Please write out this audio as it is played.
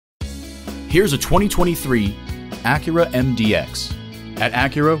Here's a 2023 Acura MDX. At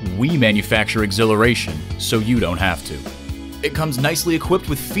Acura, we manufacture exhilaration, so you don't have to. It comes nicely equipped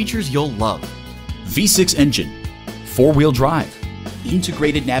with features you'll love. V6 engine, 4-wheel drive,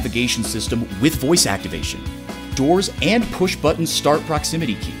 integrated navigation system with voice activation, doors and push-button start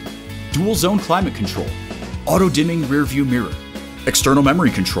proximity key, dual-zone climate control, auto-dimming rear-view mirror, external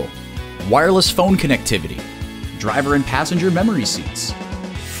memory control, wireless phone connectivity, driver and passenger memory seats,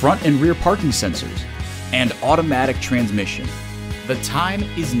 front and rear parking sensors, and automatic transmission. The time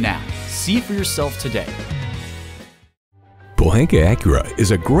is now. See for yourself today. Pohanka Acura is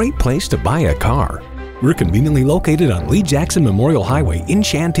a great place to buy a car. We're conveniently located on Lee Jackson Memorial Highway in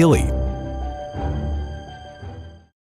Chantilly.